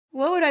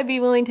what would I be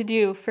willing to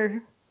do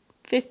for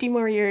 50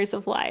 more years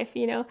of life,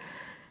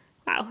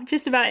 Wow,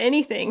 just about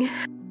anything.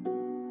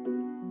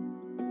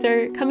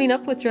 They're coming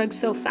up with drugs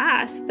so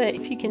fast that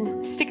if you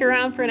can stick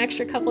around for an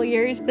extra couple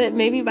years, that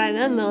maybe by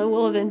then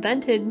we'll have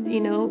invented,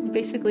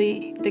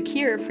 basically the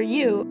cure for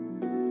you.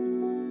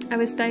 I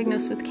was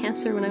diagnosed with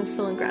cancer when I was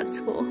still in grad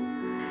school.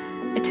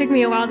 It took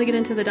me a while to get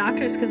into the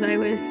doctors because I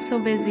was so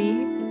busy.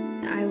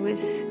 I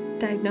was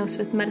diagnosed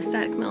with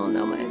metastatic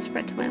melanoma. It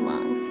spread to my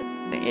lungs.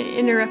 It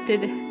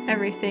interrupted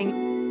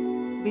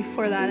everything.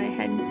 Before that, I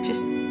had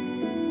just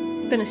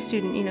been a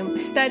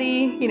student,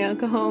 study,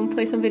 go home,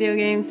 play some video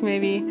games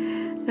maybe,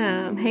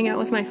 hang out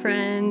with my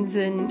friends,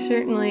 and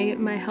certainly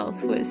my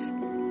health was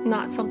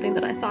not something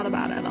that I thought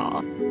about at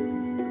all.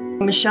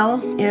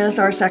 Michelle is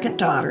our second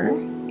daughter,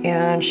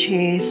 and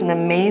she's an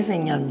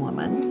amazing young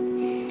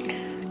woman.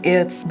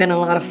 It's been a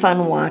lot of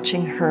fun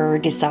watching her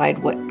decide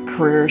what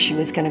career she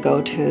was going to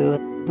go to.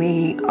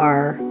 We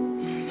are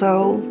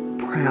so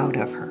proud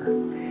of her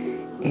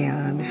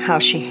and how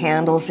she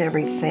handles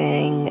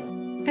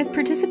everything. I've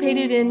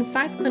participated in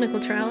 5 clinical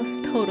trials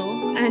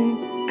total, and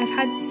I've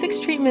had 6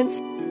 treatments.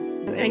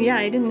 And yeah,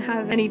 I didn't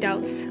have any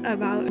doubts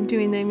about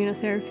doing the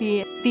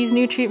immunotherapy. These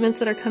new treatments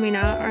that are coming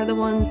out are the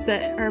ones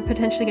that are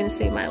potentially going to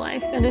save my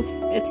life. And if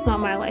it's not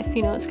my life,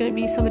 it's going to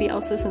be somebody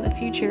else's in the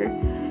future.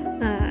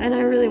 And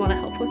I really want to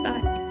help with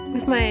that.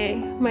 With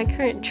my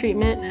current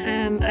treatment,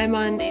 I'm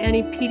on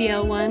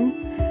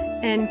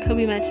anti-PD-L1 and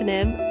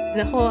cobimetinib.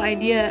 The whole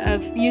idea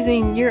of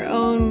using your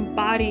own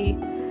body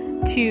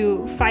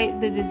to fight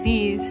the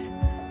disease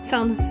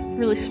sounds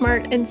really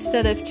smart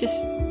instead of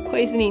just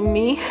poisoning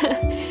me.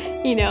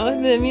 The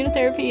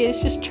immunotherapy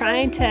is just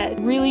trying to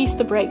release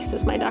the brakes,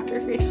 as my doctor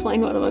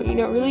explained what about,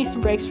 release the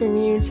brakes for your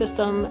immune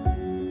system.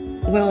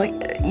 Well,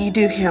 you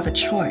do have a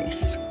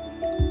choice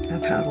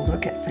of how to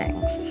look at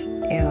things,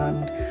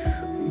 and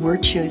we're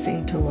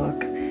choosing to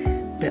look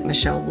that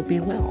Michelle will be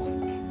well.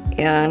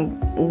 And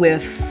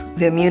with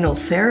the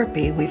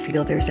immunotherapy, we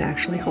feel there's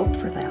actually hope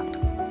for that.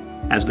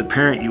 As the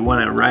parent, you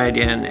want to ride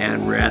in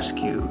and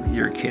rescue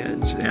your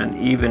kids, and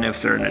even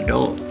if they're an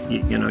adult,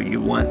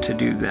 you want to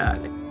do that.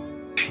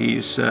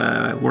 She's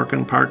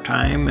working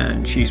part-time,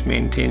 and she's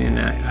maintaining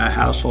a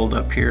household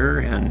up here.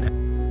 And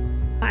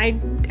I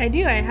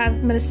do. I have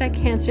metastatic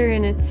cancer,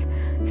 and it's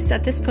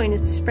at this point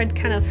it's spread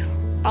kind of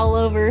all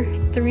over.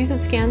 The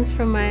recent scans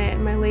from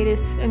my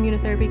latest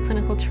immunotherapy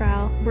clinical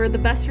trial were the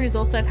best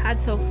results I've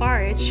had so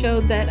far. It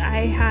showed that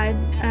I had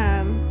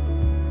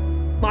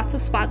lots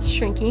of spots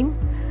shrinking.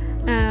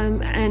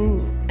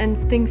 And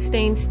things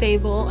staying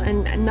stable,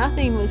 and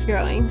nothing was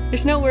growing.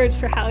 There's no words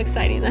for how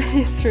exciting that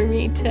is for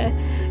me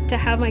to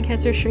have my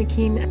cancer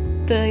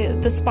shrinking.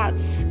 The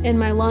spots in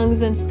my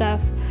lungs and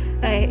stuff,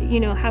 I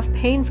have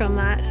pain from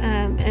that,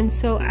 and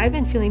so I've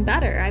been feeling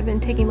better. I've been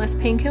taking less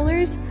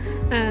painkillers,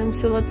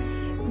 so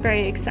that's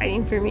very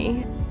exciting for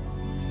me.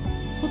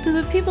 Well, to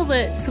the people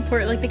that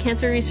support the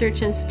Cancer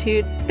Research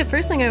Institute, the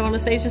first thing I want to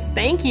say is just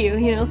thank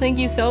you. Thank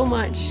you so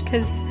much,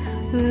 because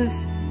this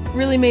is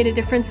really made a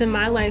difference in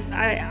my life.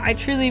 I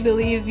truly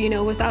believe,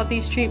 without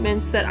these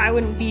treatments, that I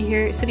wouldn't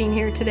be sitting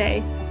here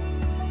today.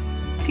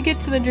 To get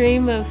to the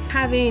dream of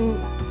having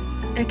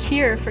a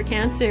cure for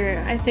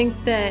cancer, I think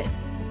that,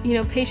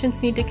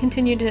 patients need to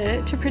continue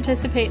to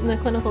participate in the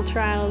clinical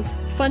trials.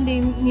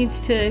 Funding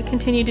needs to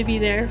continue to be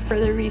there for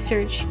the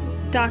research.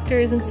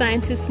 Doctors and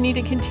scientists need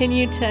to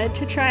continue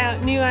to try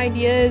out new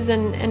ideas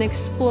and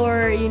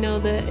explore,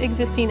 the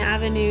existing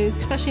avenues,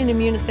 especially in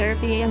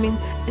immunotherapy. I mean,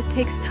 it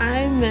takes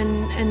time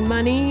and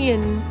money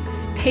and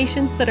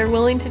patients that are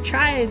willing to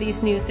try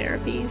these new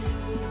therapies.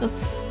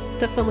 That's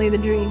definitely the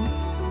dream.